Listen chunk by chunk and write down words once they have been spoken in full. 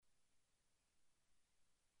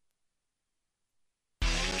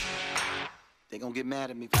They gonna get mad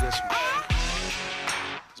at me for this one.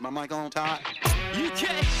 Is my mic on, Todd? UK,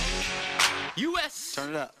 US,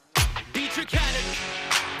 Turn it up. Dietrich Haddon,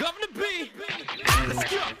 Governor B. Let's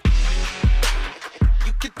go.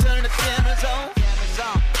 You can turn the cameras on.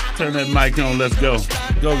 Turn that mic on. Let's go.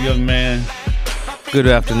 Go, young man. Good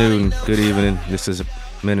afternoon, good evening. This is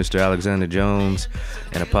Minister Alexander Jones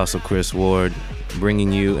and Apostle Chris Ward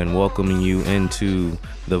bringing you and welcoming you into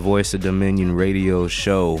the Voice of Dominion radio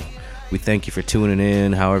show. We thank you for tuning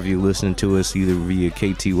in, however you're listening to us, either via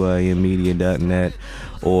ktymmedia.net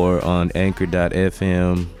or on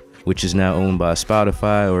anchor.fm, which is now owned by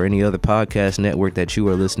Spotify or any other podcast network that you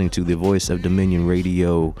are listening to. The Voice of Dominion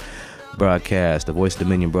radio broadcast, the Voice of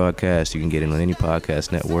Dominion broadcast, you can get it on any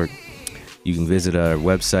podcast network. You can visit our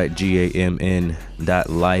website,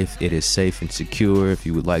 gamn.life. It is safe and secure. If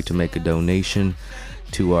you would like to make a donation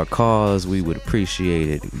to our cause, we would appreciate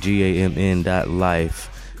it. gamn.life.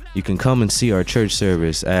 You can come and see our church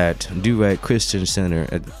service at Durant Christian Center,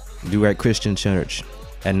 at Durant Christian Church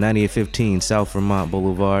at 9815 South Vermont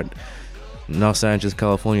Boulevard, Los Angeles,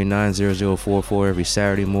 California, 90044 every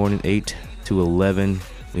Saturday morning, 8 to 11.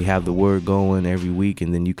 We have the word going every week,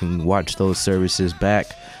 and then you can watch those services back.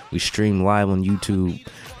 We stream live on YouTube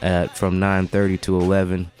from 9:30 to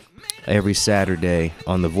 11 every Saturday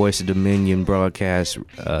on the Voice of Dominion broadcast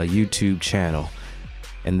YouTube channel.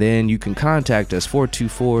 And then you can contact us.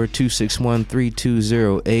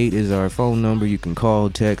 424-261-3208 is our phone number. You can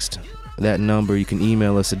call, text that number. You can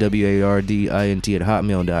email us at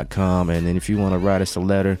wardint@hotmail.com. And then if you want to write us a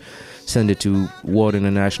letter, send it to Ward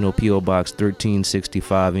International, P.O. Box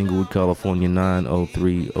 1365, Inglewood, California,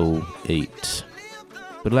 90308.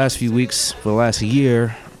 For the last few weeks, for the last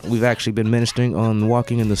year, we've actually been ministering on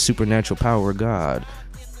walking in the supernatural power of God.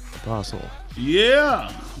 Apostle.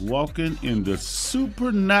 Yeah, walking in the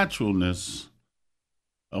supernaturalness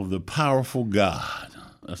of the powerful God.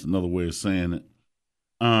 That's another way of saying it.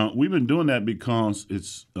 We've been doing that because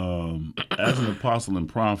it's as an apostle and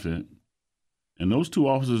prophet, and those two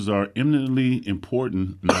offices are eminently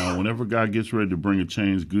important. Now, whenever God gets ready to bring a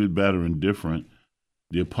change, good, bad, or indifferent,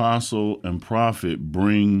 the apostle and prophet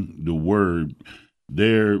bring the word.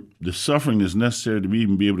 The suffering is necessary to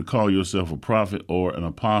even be able to call yourself a prophet or an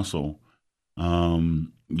apostle.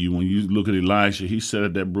 When you look at Elisha, he sat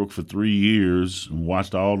at that brook for 3 years and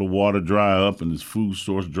watched all the water dry up and his food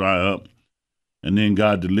source dry up. And then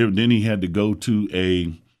God delivered. Then he had to go to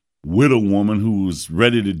a widow woman who was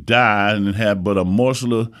ready to die and had but a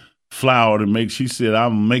morsel of flour to make. She said,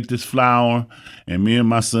 I'm going to make this flour and me and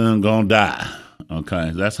my son going to die.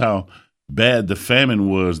 Okay, that's how bad the famine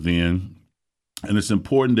was then. And it's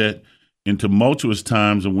important that in tumultuous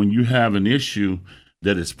times and when you have an issue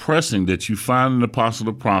that is pressing, that you find an apostle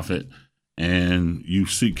or prophet and you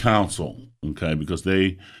seek counsel, okay, because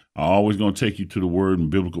they are always going to take you to the word and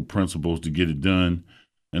biblical principles to get it done.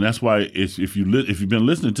 And that's why if you've been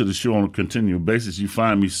listening to the show on a continual basis, you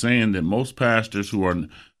find me saying that most pastors who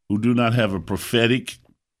do not have a prophetic,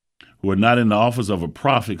 who are not in the office of a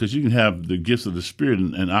prophet, because you can have the gifts of the Spirit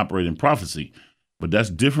and operate in prophecy, but that's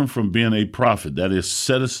different from being a prophet. That is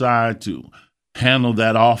set aside to handle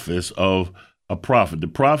that office of a prophet. The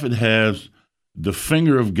prophet has the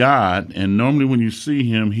finger of God, and normally when you see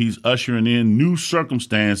him, he's ushering in new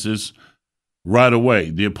circumstances right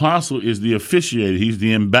away. The apostle is the officiator. He's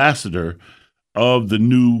the ambassador of the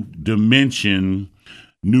new dimension,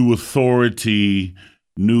 new authority,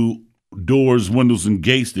 new doors, windows, and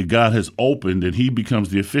gates that God has opened, and he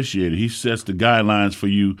becomes the officiator. He sets the guidelines for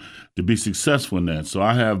you to be successful in that. So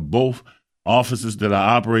I have both offices that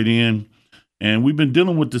I operate in, and we've been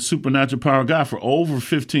dealing with the supernatural power of God for over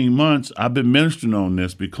 15 months. I've been ministering on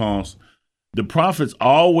this because the prophets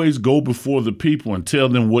always go before the people and tell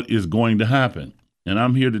them what is going to happen. And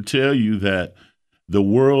I'm here to tell you that the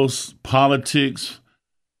world's politics,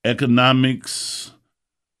 economics,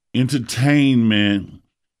 entertainment,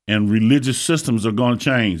 and religious systems are going to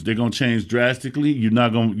change. They're going to change drastically. You're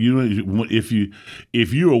not going. If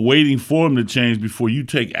you are waiting for them to change before you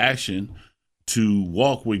take action to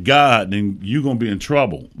walk with God, then you're going to be in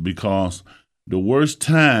trouble, because the worst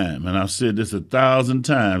time, and I've said this 1,000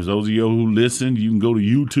 times, those of you who listen, you can go to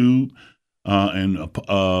YouTube and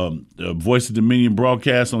Voice of Dominion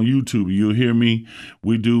broadcast on YouTube. You'll hear me.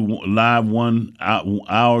 We do live 1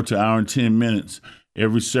 hour to hour and 10 minutes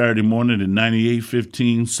every Saturday morning at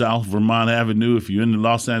 9815 South Vermont Avenue. If you're in the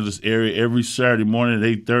Los Angeles area, every Saturday morning at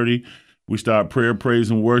 8:30, we start prayer, praise,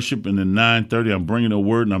 and worship. And then 9:30, I'm bringing a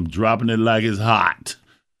word and I'm dropping it like it's hot,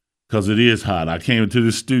 because it is hot. I came into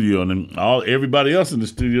the studio and everybody else in the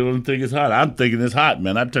studio doesn't think it's hot. I'm thinking it's hot,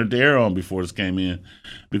 man. I turned the air on before this came in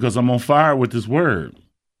because I'm on fire with this word.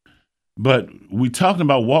 But we talking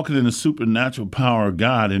about walking in the supernatural power of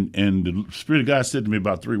God, and the Spirit of God said to me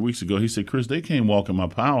about 3 weeks ago, he said, Chris, they can't walk in my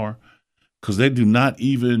power because they do not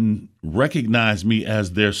even recognize me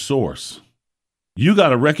as their source. You got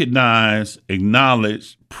to recognize,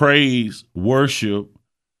 acknowledge, praise, worship,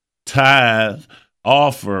 tithe,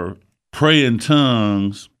 offer, pray in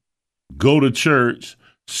tongues, go to church,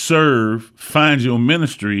 serve, find your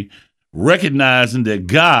ministry, recognizing that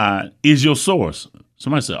God is your source.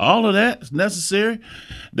 Somebody said, all of that is necessary?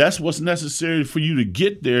 That's what's necessary for you to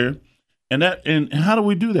get there. And how do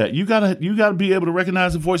we do that? You gotta be able to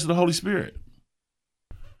recognize the voice of the Holy Spirit.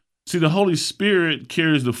 See, the Holy Spirit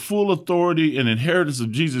carries the full authority and inheritance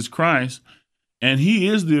of Jesus Christ, and he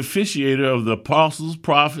is the officiator of the apostles,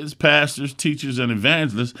 prophets, pastors, teachers, and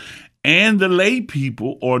evangelists, and the lay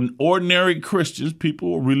people or ordinary Christians,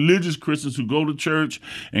 people, religious Christians who go to church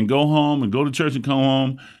and go home and go to church and come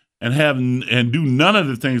home and do none of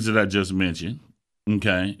the things that I just mentioned,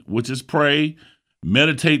 okay, which is pray,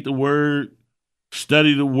 meditate the word,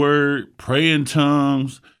 study the word, pray in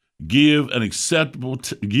tongues, give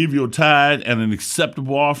your tithe and an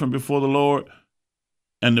acceptable offering before the Lord,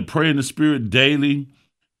 and to pray in the Spirit daily,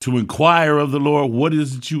 to inquire of the Lord, what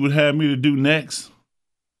is it you would have me to do next?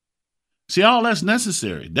 See, all that's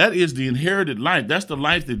necessary. That is the inherited life. That's the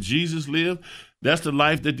life that Jesus lived. That's the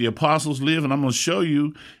life that the apostles live. And I'm going to show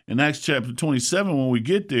you in Acts chapter 27 when we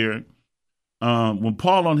get there, when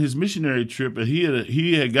Paul on his missionary trip,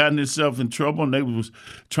 he had gotten himself in trouble and they was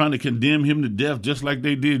trying to condemn him to death just like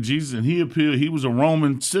they did Jesus. And he appealed. He was a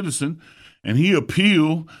Roman citizen and he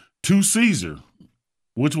appealed to Caesar,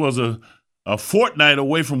 which was a fortnight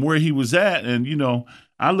away from where he was at. And, you know,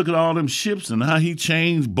 I look at all them ships and how he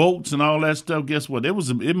changed boats and all that stuff. Guess what?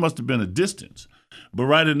 It must have been a distance. But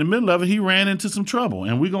right in the middle of it, he ran into some trouble.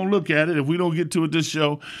 And we're going to look at it. If we don't get to it this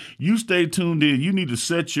show, you stay tuned in. You need to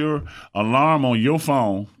set your alarm on your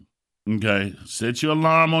phone. Okay? Set your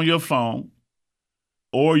alarm on your phone.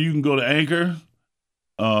 Or you can go to Anchor,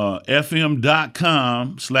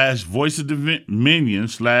 fm.com/Voice of Dominion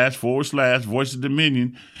 //Voice of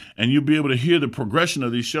Dominion, and you'll be able to hear the progression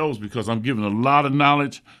of these shows because I'm giving a lot of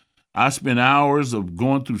knowledge. I spend hours of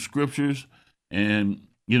going through scriptures, and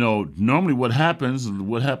you know, normally what happened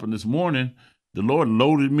this morning, the Lord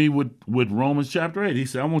loaded me with Romans chapter 8. He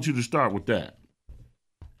said, I want you to start with that.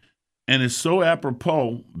 And it's so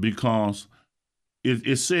apropos because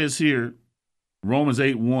it says here, Romans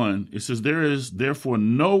 8:1, it says, there is therefore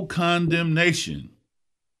no condemnation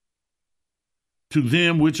to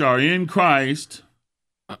them which are in Christ,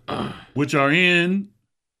 which are in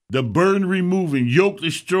the burden-removing,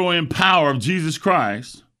 yoke-destroying power of Jesus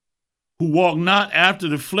Christ, who walk not after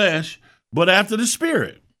the flesh, but after the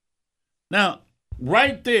Spirit. Now,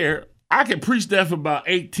 right there, I could preach that for about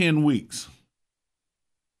 8-10 weeks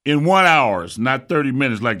in 1 hour, not 30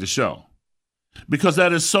 minutes like the show. Because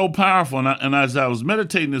that is so powerful. And as I was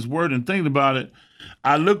meditating this word and thinking about it,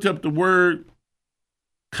 I looked up the word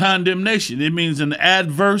condemnation. It means an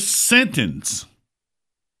adverse sentence.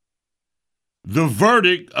 The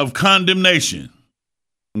verdict of condemnation.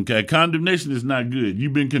 Okay, condemnation is not good.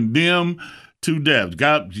 You've been condemned to death.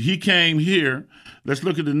 God, he came here. Let's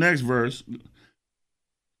look at the next verse.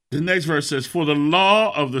 The next verse says, for the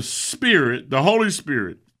law of the Spirit, the Holy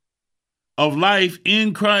Spirit of life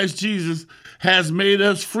in Christ Jesus has made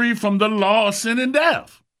us free from the law of sin and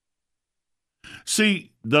death.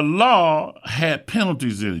 See, the law had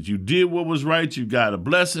penalties in it. You did what was right, you got a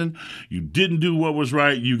blessing. You didn't do what was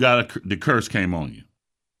right, the curse came on you.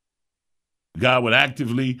 God would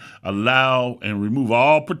actively allow and remove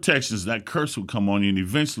all protections. That curse would come on you, and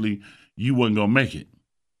eventually you wasn't going to make it.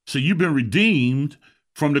 So you've been redeemed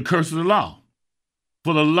from the curse of the law.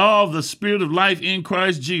 For the law of the Spirit of life in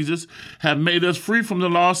Christ Jesus have made us free from the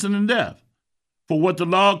law of sin and death. For what the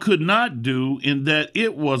law could not do, in that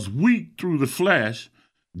it was weak through the flesh,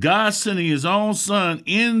 God sending his own Son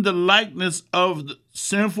in the likeness of the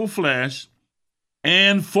sinful flesh,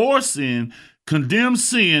 and for sin, condemned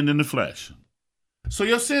sin in the flesh. So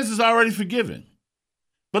your sins is already forgiven.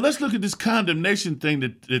 But let's look at this condemnation thing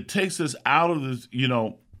that takes us out of this. You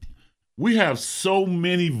know, we have so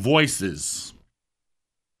many voices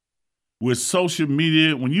with social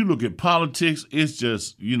media. When you look at politics, it's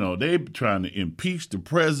just, you know, they're trying to impeach the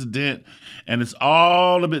president, and it's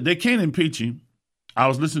all of it. They can't impeach him. I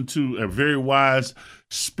was listening to a very wise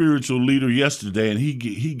spiritual leader yesterday, and he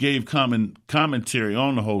gave commentary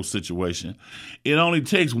on the whole situation. It only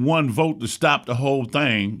takes one vote to stop the whole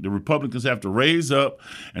thing. The Republicans have to raise up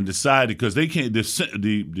and decide, because they can't.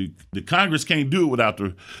 The Congress can't do it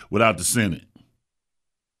without the Senate.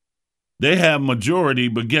 They have majority,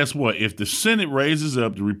 but guess what? If the Senate raises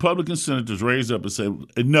up, the Republican senators raise up and say,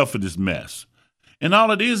 enough of this mess. And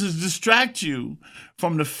all it is distract you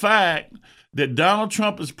from the fact that Donald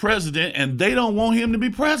Trump is president and they don't want him to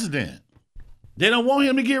be president. They don't want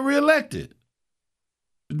him to get reelected.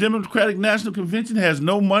 The Democratic National Convention has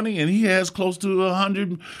no money, and he has close to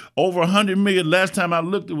over $100 million. Last time I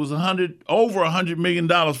looked, it was over $100 million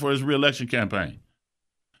for his reelection campaign.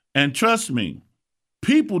 And trust me,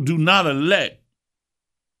 people do not elect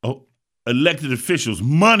elected officials.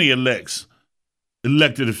 Money elects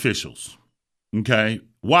elected officials. Okay?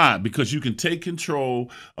 Why? Because you can take control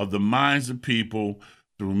of the minds of people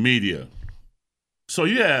through media. So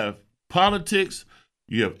you have politics,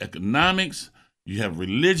 you have economics, you have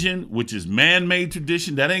religion, which is man-made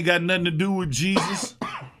tradition. That ain't got nothing to do with Jesus.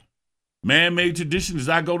 Man-made tradition is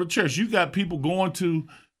I go to church. You got people going to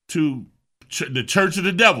the church of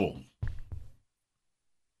the devil.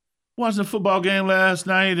 Watching a football game last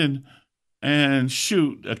night and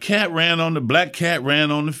shoot, black cat ran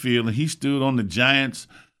on the field, and he stood on the Giants'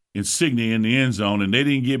 insignia in the end zone, and they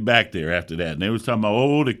didn't get back there after that. And they was talking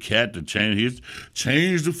about, the cat to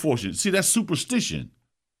change the fortune. See, that's superstition.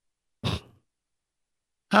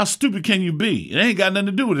 How stupid can you be? It ain't got nothing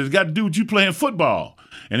to do with it. It's got to do with you playing football.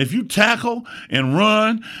 And if you tackle and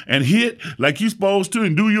run and hit like you're supposed to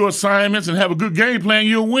and do your assignments and have a good game plan,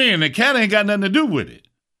 you'll win. The cat ain't got nothing to do with it.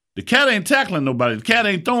 The cat ain't tackling nobody. The cat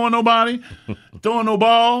ain't throwing nobody, throwing no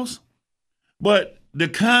balls. But the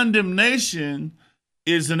condemnation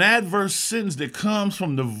is an adverse sentence that comes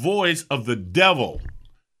from the voice of the devil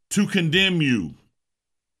to condemn you.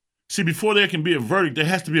 See, before there can be a verdict, there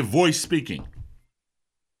has to be a voice speaking.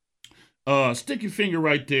 Stick your finger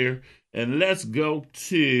right there, and let's go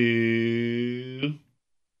to,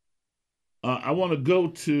 I want to go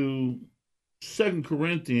to 2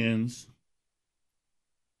 Corinthians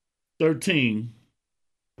 13.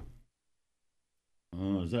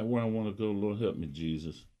 Is that where I want to go? Lord, help me,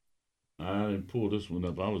 Jesus. I didn't pull this one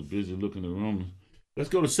up. I was busy looking at Romans. Let's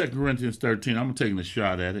go to 2 Corinthians 13. I'm taking a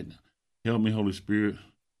shot at it. Help me, Holy Spirit.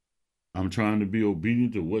 I'm trying to be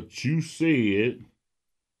obedient to what you said.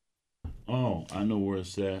 Oh, I know where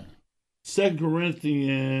it's at. 1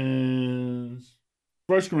 Corinthians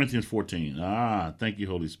 14. Thank you,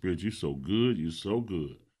 Holy Spirit. You're so good. You're so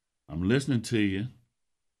good. I'm listening to you.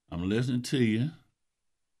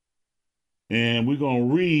 And we're going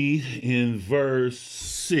to read in verse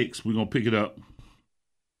 6. We're going to pick it up.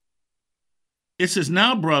 It says,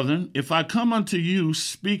 now, brethren, if I come unto you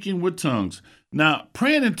speaking with tongues. Now,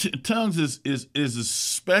 praying in tongues is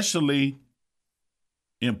especially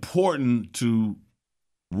important to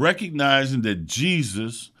recognizing that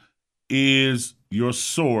Jesus is your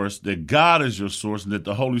source, that God is your source, and that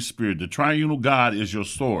the Holy Spirit, the triune God, is your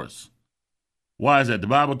source. Why is that? The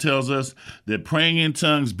Bible tells us that praying in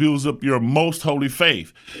tongues builds up your most holy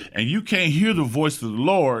faith. And you can't hear the voice of the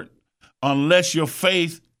Lord unless your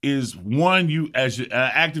faith is one, you as you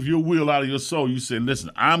act of your will out of your soul. You say,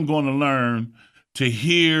 listen, I'm going to learn to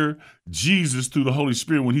hear Jesus through the Holy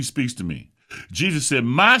Spirit when he speaks to me. Jesus said,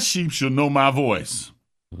 my sheep shall know my voice,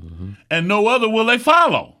 and no other will they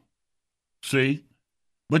follow. See?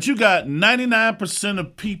 But you got 99%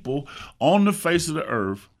 of people on the face of the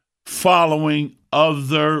earth following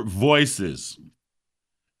other voices,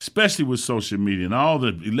 especially with social media and all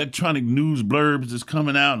the electronic news blurbs that's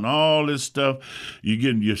coming out and all this stuff.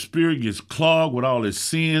 Your spirit gets clogged with all this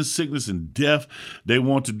sin, sickness, and death they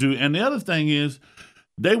want to do. And the other thing is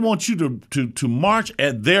they want you to march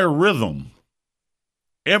at their rhythm.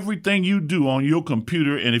 Everything you do on your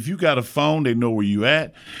computer, and if you got a phone, they know where you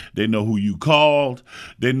at. They know who you called.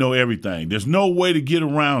 They know everything. There's no way to get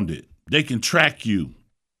around it. They can track you.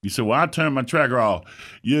 You say, well, I turn my tracker off.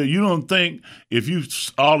 You don't think if you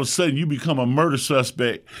all of a sudden you become a murder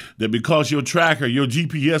suspect that because your tracker, your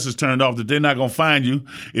GPS is turned off, that they're not going to find you.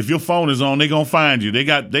 If your phone is on, they're going to find you.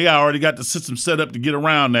 They already got the system set up to get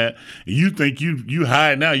around that. And you think you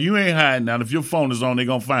hide now. You ain't hiding now. If your phone is on, they're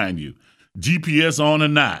going to find you. GPS on or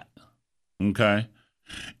not. Okay?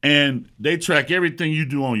 And they track everything you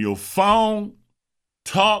do on your phone,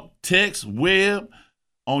 talk, text, web,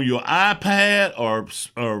 on your iPad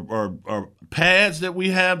or pads that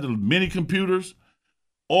we have, the mini computers,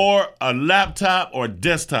 or a laptop or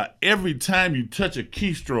desktop. Every time you touch a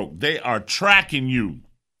keystroke, they are tracking you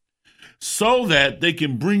so that they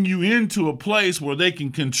can bring you into a place where they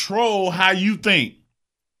can control how you think.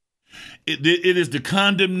 It is the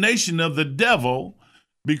condemnation of the devil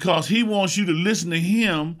because he wants you to listen to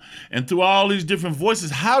him, and through all these different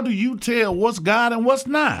voices, how do you tell what's God and what's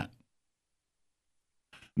not?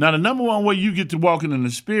 Now, the number one way you get to walking in the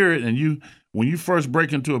Spirit and you when you first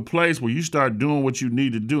break into a place where you start doing what you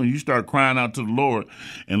need to do and you start crying out to the Lord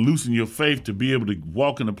and loosen your faith to be able to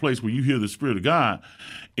walk in a place where you hear the Spirit of God,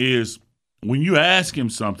 is when you ask him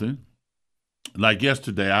something. Like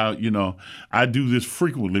yesterday, I do this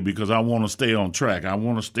frequently because I want to stay on track. I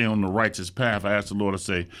want to stay on the righteous path. I ask the Lord, I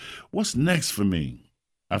say, what's next for me?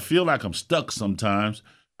 I feel like I'm stuck sometimes.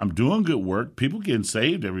 I'm doing good work. People getting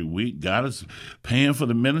saved every week. God is paying for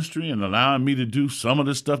the ministry and allowing me to do some of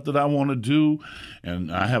the stuff that I want to do. And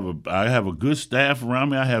I have a good staff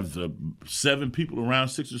around me. I have 6 or 7 people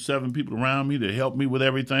around me that help me with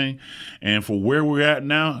everything. And for where we're at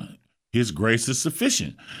now, his grace is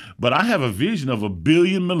sufficient. But I have a vision of 1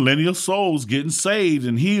 billion millennial souls getting saved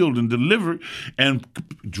and healed and delivered and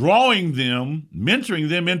drawing them, mentoring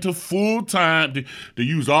them into full-time to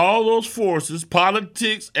use all those forces,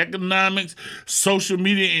 politics, economics, social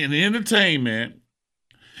media, and entertainment,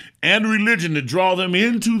 and religion to draw them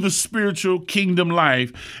into the spiritual kingdom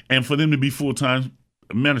life and for them to be full-time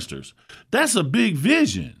ministers. That's a big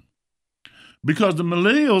vision because the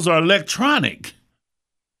millennials are electronic.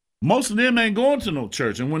 Most of them ain't going to no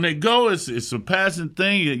church. And when they go, it's a passing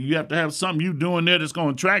thing. You have to have something you doing there that's going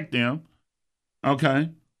to attract them.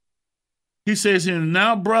 Okay. He says here,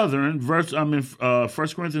 now, brethren, 1 Corinthians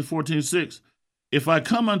 14:6, if I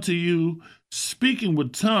come unto you speaking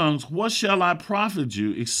with tongues, what shall I profit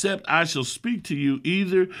you, except I shall speak to you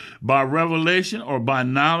either by revelation or by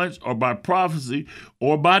knowledge or by prophecy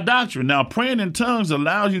or by doctrine. Now, praying in tongues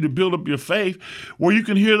allows you to build up your faith where you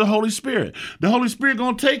can hear the Holy Spirit. The Holy Spirit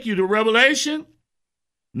going to take you to revelation,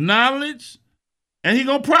 knowledge, and he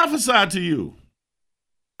going to prophesy to you.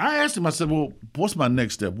 I asked him, I said, well, what's my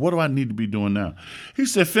next step? What do I need to be doing now? He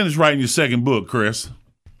said, finish writing your second book, Chris.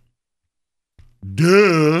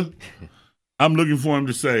 Duh. I'm looking for him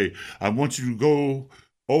to say, I want you to go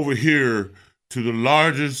over here to the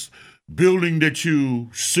largest building that you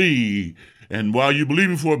see. And while you're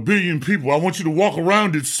believing for 1 billion people, I want you to walk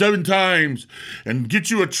around it 7 times and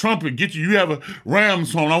get you a trumpet. You have a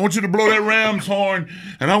ram's horn. I want you to blow that ram's horn.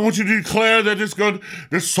 And I want you to declare that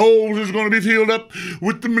the souls is going to be filled up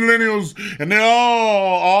with the millennials. And they're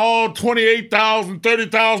all 28,000,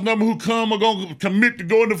 30,000 of them who come are going to commit to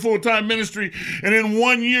go into full-time ministry. And in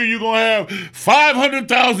 1 year, you're going to have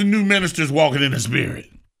 500,000 new ministers walking in the Spirit.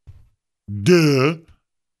 Duh.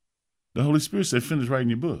 The Holy Spirit said, finish writing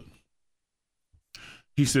your book.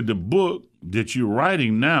 He said the book that you're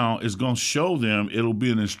writing now is going to show them, it'll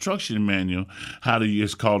be an instruction manual,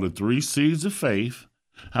 it's called the 3 Seeds of Faith,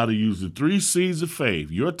 how to use the 3 Seeds of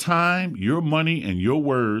Faith, your time, your money, and your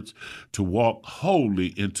words to walk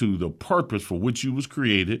wholly into the purpose for which you was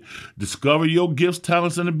created, discover your gifts,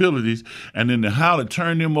 talents, and abilities, and then how to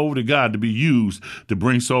turn them over to God to be used to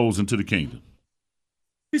bring souls into the kingdom.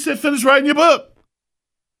 He said, finish writing your book.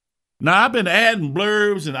 Now, I've been adding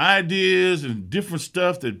blurbs and ideas and different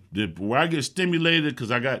stuff that where I get stimulated because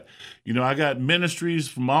I got ministries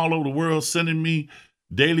from all over the world sending me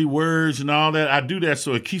daily words and all that. I do that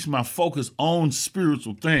so it keeps my focus on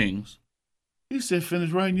spiritual things. He said, finish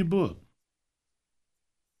writing your book.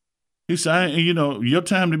 He said, your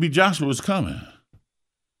time to be Joshua is coming.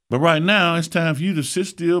 But right now, it's time for you to sit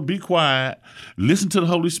still, be quiet, listen to the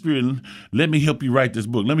Holy Spirit, and let me help you write this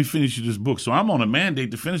book. Let me finish you this book. So I'm on a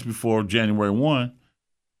mandate to finish before January 1.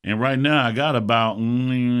 And right now, I got about,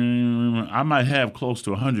 I might have close to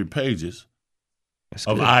 100 pages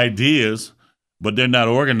of ideas, but they're not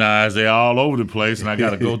organized. They're all over the place, and I got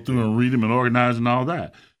to go through and read them and organize and all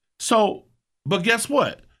that. So, but guess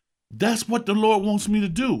what? That's what the Lord wants me to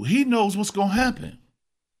do. He knows what's going to happen.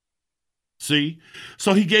 See?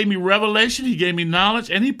 So he gave me revelation, he gave me knowledge,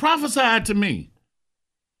 and he prophesied to me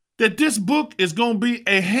that this book is going to be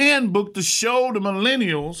a handbook to show the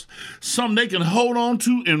millennials something they can hold on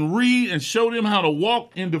to and read and show them how to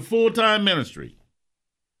walk into full-time ministry.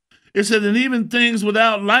 It said, and even things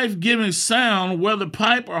without life-giving sound, whether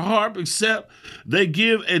pipe or harp, except they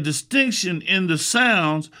give a distinction in the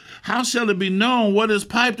sounds, how shall it be known what is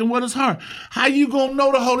piped and what is harp? How you going to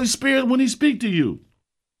know the Holy Spirit when he speak to you?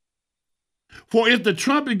 For if the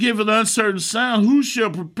trumpet giveth uncertain sound, who shall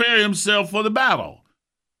prepare himself for the battle?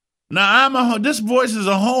 Now, this voice is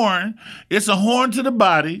a horn. It's a horn to the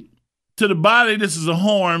body. To the body, this is a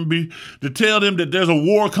horn to tell them that there's a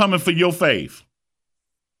war coming for your faith.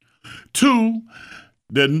 2,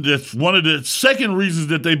 that's one of the second reasons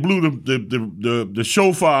that they blew the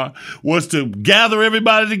shofar was to gather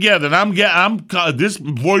everybody together. And this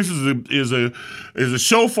voice is a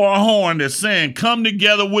shofar horn that's saying, "Come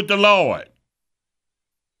together with the Lord."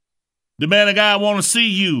 The man of God want to see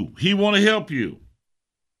you. He want to help you.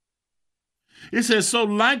 It says, so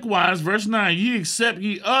likewise, verse 9, ye except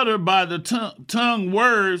ye utter by the tongue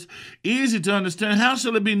words easy to understand, how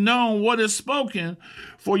shall it be known what is spoken?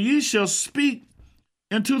 For ye shall speak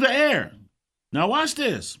into the air. Now watch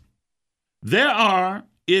this. There are,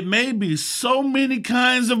 it may be, so many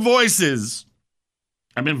kinds of voices.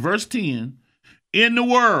 I'm in verse 10. In the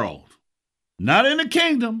world, not in the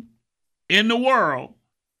kingdom, in the world,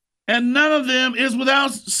 and none of them is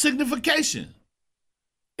without signification.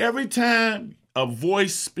 Every time a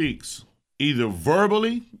voice speaks, either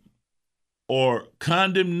verbally or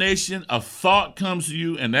condemnation, a thought comes to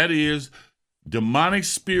you, and that is demonic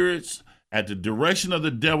spirits at the direction of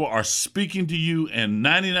the devil are speaking to you, and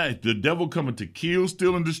 99, the devil coming to kill,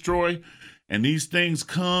 steal, and destroy, and these things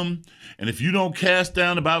come, and if you don't cast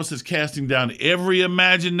down, the Bible says casting down every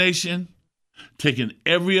imagination, taking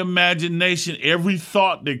every imagination, every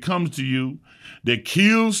thought that comes to you, that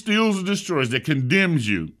kills, steals, and destroys, that condemns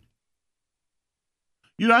you.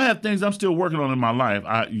 You know, I have things I'm still working on in my life.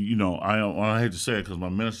 I hate to say it because my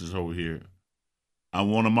minister's over here. I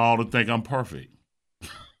want them all to think I'm perfect.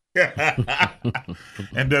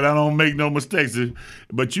 And that I don't make no mistakes.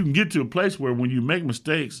 But you can get to a place where when you make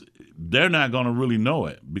mistakes, they're not going to really know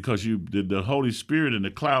it because the Holy Spirit and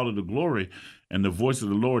the cloud of the glory and the voice of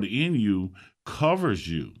the Lord in you covers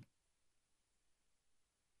you.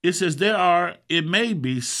 It says there are, it may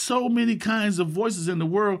be, so many kinds of voices in the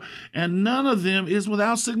world, and none of them is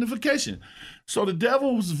without signification. So the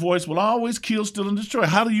devil's voice will always kill, steal, and destroy.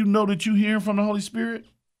 How do you know that you're hearing from the Holy Spirit?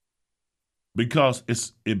 Because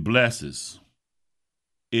it blesses.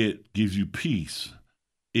 It gives you peace.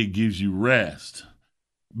 It gives you rest.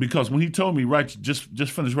 Because when he told me, just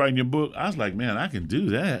finish writing your book, I was like, man, I can do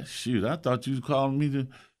that. Shoot, I thought you was calling me to...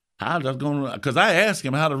 Because I asked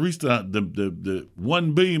him how to reach the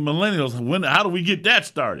 1 billion millennials. How do we get that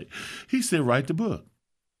started? He said, write the book.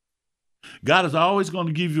 God is always going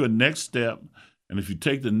to give you a next step. And if you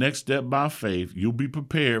take the next step by faith, you'll be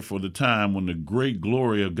prepared for the time when the great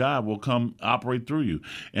glory of God will come operate through you.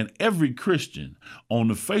 And every Christian on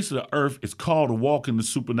the face of the earth is called to walk in the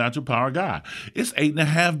supernatural power of God. It's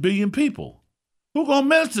 8.5 billion people. Who's going to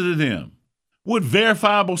minister to them with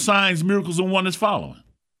verifiable signs, miracles, and wonders following?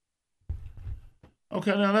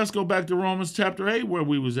 Okay, now let's go back to Romans chapter 8 where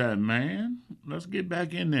we was at, man. Let's get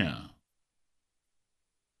back in there.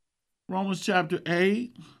 Romans chapter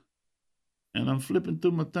 8. And I'm flipping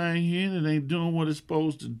through my thing here and it ain't doing what it's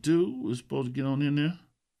supposed to do. We're supposed to get on in there.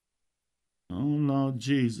 Oh, Lord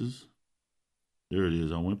Jesus. There it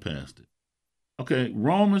is. I went past it. Okay,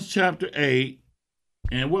 Romans chapter 8.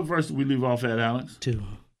 And what verse did we leave off at, Alex? 2.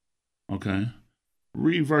 Okay.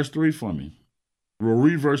 Read verse 3 for me. We'll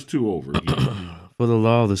read verse 2 over again. For the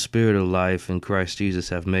law of the Spirit of life in Christ Jesus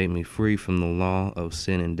have made me free from the law of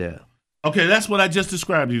sin and death. Okay, that's what I just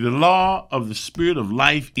described to you. The law of the Spirit of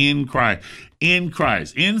life in Christ. In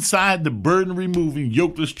Christ. Inside the burden-removing,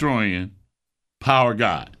 yoke-destroying power of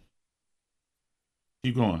God.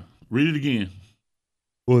 Keep going. Read it again.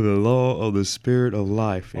 For the law of the Spirit of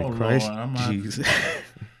life in Christ Jesus.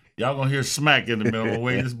 Y'all gonna hear smack in the middle of the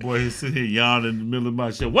way. This boy is sitting here yawning in the middle of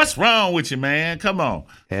my show. What's wrong with you, man? Come on.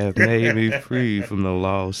 Have made me free from the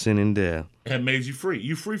law of sin and death. Have made you free.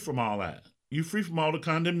 You free from all that. You free from all the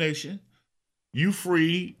condemnation. You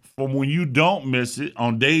free from when you don't miss it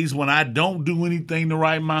on days when I don't do anything to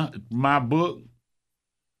write my book.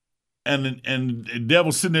 And the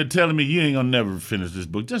devil's sitting there telling me, you ain't gonna never finish this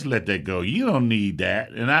book. Just let that go. You don't need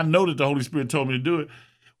that. And I know that the Holy Spirit told me to do it.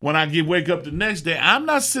 When I wake up the next day, I'm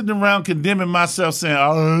not sitting around condemning myself saying,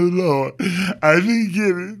 oh, Lord, I didn't get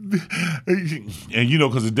it. And,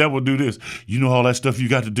 because the devil will do this. You know all that stuff you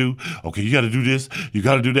got to do? Okay, you got to do this. You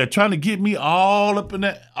got to do that. Trying to get me all up in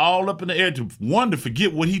the air to, one, to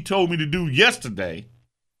forget what he told me to do yesterday.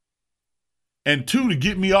 And two, to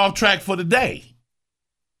get me off track for the day.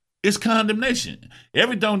 It's condemnation.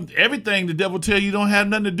 Everything the devil tell you don't have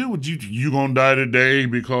nothing to do with you. You're going to die today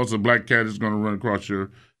because a black cat is going to run across your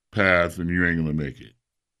path and you ain't going to make it.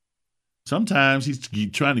 Sometimes he's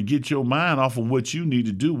trying to get your mind off of what you need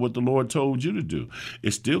to do, what the Lord told you to do.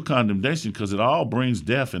 It's still condemnation because it all brings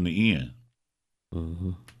death in the end.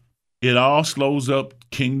 Mm-hmm. It all slows up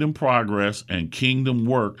kingdom progress and kingdom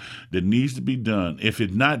work that needs to be done. If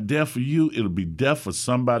it's not death for you, it'll be death for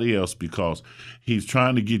somebody else because he's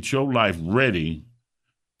trying to get your life ready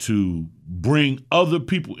to bring other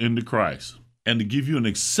people into Christ and to give you an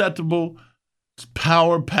acceptable,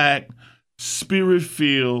 power-packed,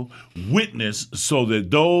 spirit-filled witness so that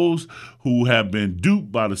those who have been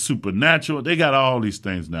duped by the supernatural, they got all these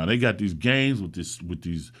things now. They got these games with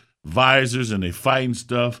these visors and they fighting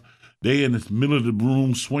stuff. They in the middle of the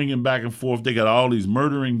room swinging back and forth. They got all these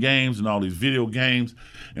murdering games and all these video games.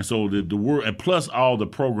 And so the world, and plus all the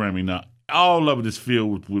programming now, all of it is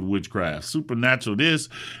filled with witchcraft. Supernatural this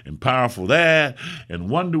and powerful that, and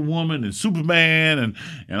Wonder Woman and Superman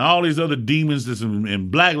and all these other demons and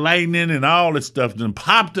Black Lightning and all this stuff then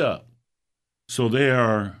popped up. So they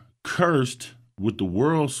are cursed with the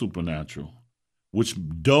world supernatural, which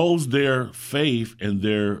dulls their faith and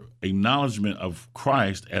their acknowledgement of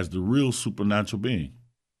Christ as the real supernatural being.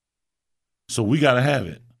 So we got to have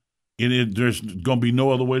it. And there's going to be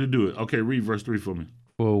no other way to do it. Okay, read verse 3 for me.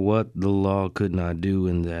 For what the law could not do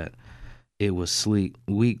in that it was weak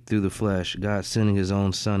through the flesh, God sending his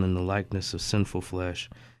own Son in the likeness of sinful flesh,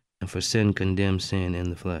 and for sin condemned sin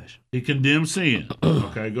in the flesh. He condemned sin.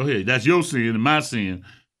 Okay, go ahead. That's your sin and my sin.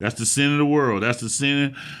 That's the sin of the world. That's the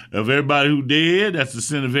sin of everybody who dead. That's the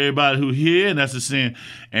sin of everybody who here. And that's the sin.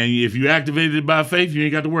 And if you activated it by faith, you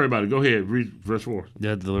ain't got to worry about it. Go ahead. Read verse 4.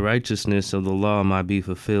 That the righteousness of the law might be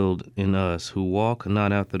fulfilled in us who walk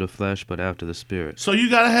not after the flesh, but after the Spirit. So you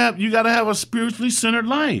gotta have a spiritually centered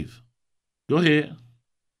life. Go ahead.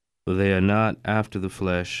 For they are not after the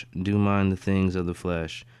flesh, do mind the things of the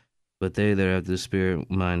flesh, but they that are after the Spirit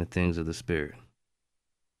mind the things of the Spirit.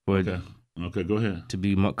 For Okay, go ahead. To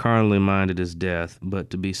be carnally minded is death, but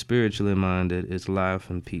to be spiritually minded is life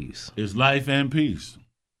and peace. It's life and peace.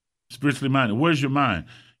 Spiritually minded. Where's your mind?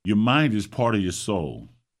 Your mind is part of your soul.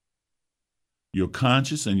 Your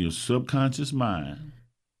conscious and your subconscious mind,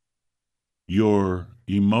 your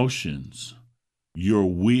emotions, your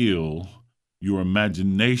will, your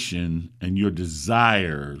imagination, and your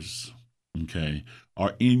desires, okay,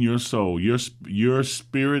 are in your soul. Your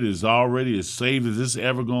spirit is already as saved as it's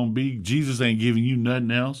ever going to be. Jesus ain't giving you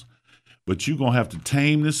nothing else, but you're going to have to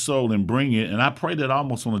tame this soul and bring it. And I pray that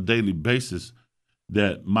almost on a daily basis,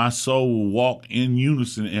 that my soul will walk in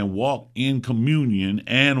unison and walk in communion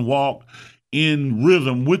and walk in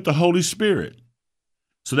rhythm with the Holy Spirit.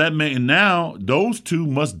 So that now those two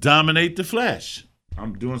must dominate the flesh.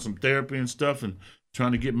 I'm doing some therapy and stuff and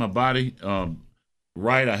trying to get my body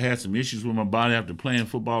right. I had some issues with my body after playing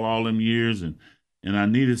football all them years, and I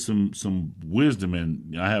needed some wisdom.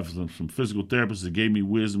 And I have some physical therapists that gave me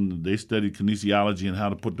wisdom. They studied kinesiology and how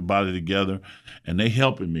to put the body together, and they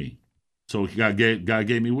helping me. So God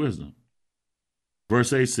gave me wisdom.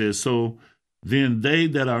 Verse 8 says, so then they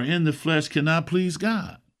that are in the flesh cannot please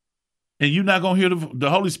God. And you're not going to hear the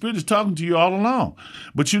Holy Spirit is talking to you all along,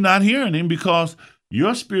 but you're not hearing him because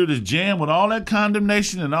your spirit is jammed with all that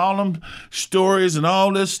condemnation and all them stories and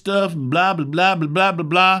all this stuff and blah, blah, blah, blah, blah, blah,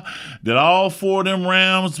 blah, that all four of them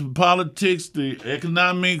realms, politics, the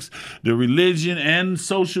economics, the religion, and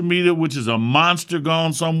social media, which is a monster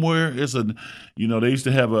gone somewhere. It's they used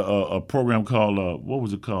to have a program called, what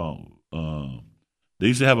was it called? They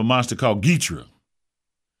used to have a monster called Geetra.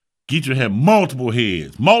 Geetra had multiple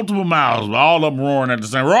heads, multiple mouths, all of them roaring at the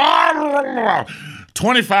same,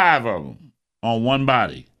 25 of them. On one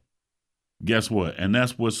body. Guess what? And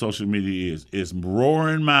that's what social media is. It's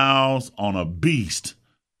roaring mouths on a beast.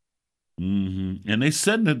 Mm-hmm. And they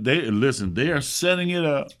are setting it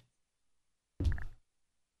up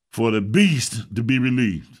for the beast to be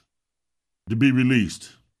released.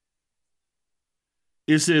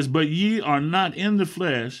 It says, but ye are not in the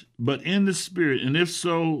flesh, but in the Spirit. And if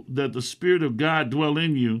so, that the Spirit of God dwell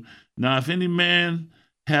in you. Now, if any man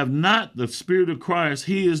have not the Spirit of Christ,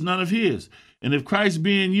 he is none of his. And if Christ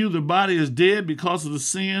be in you, the body is dead because of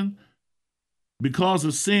sin,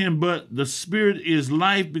 but the Spirit is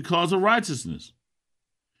life because of righteousness.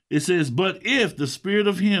 It says, but if the Spirit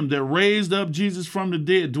of him that raised up Jesus from the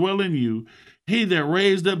dead dwell in you, he that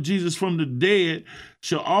raised up Jesus from the dead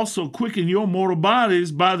shall also quicken your mortal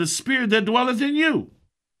bodies by the Spirit that dwelleth in you.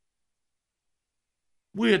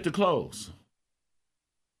 We're at the close.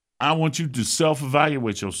 I want you to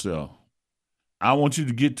self-evaluate yourself. I want you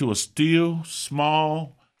to get to a still,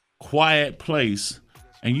 small, quiet place,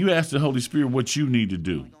 and you ask the Holy Spirit what you need to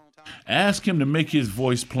do. Ask him to make his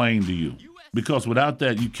voice plain to you, because without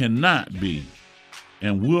that, you cannot be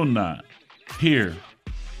and will not hear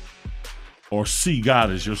or see God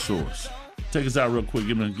as your source. Take us out real quick.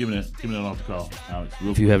 Give me that off the call, Alex.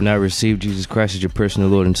 If you have not received Jesus Christ as your personal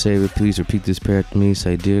Lord and Savior, please repeat this prayer to me.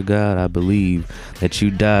 Say, dear God, I believe that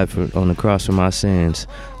you died on the cross for my sins.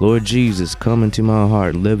 Lord Jesus, come into my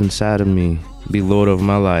heart, live inside of me, be Lord over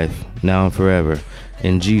my life, now and forever.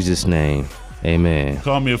 In Jesus' name, amen.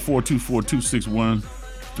 Call me at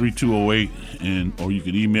 424-261-3208, or you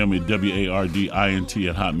can email me at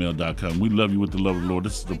wardint@hotmail.com. We love you with the love of the Lord.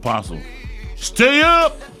 This is the Apostle. Stay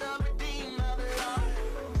up!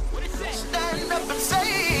 Stand up and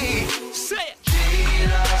say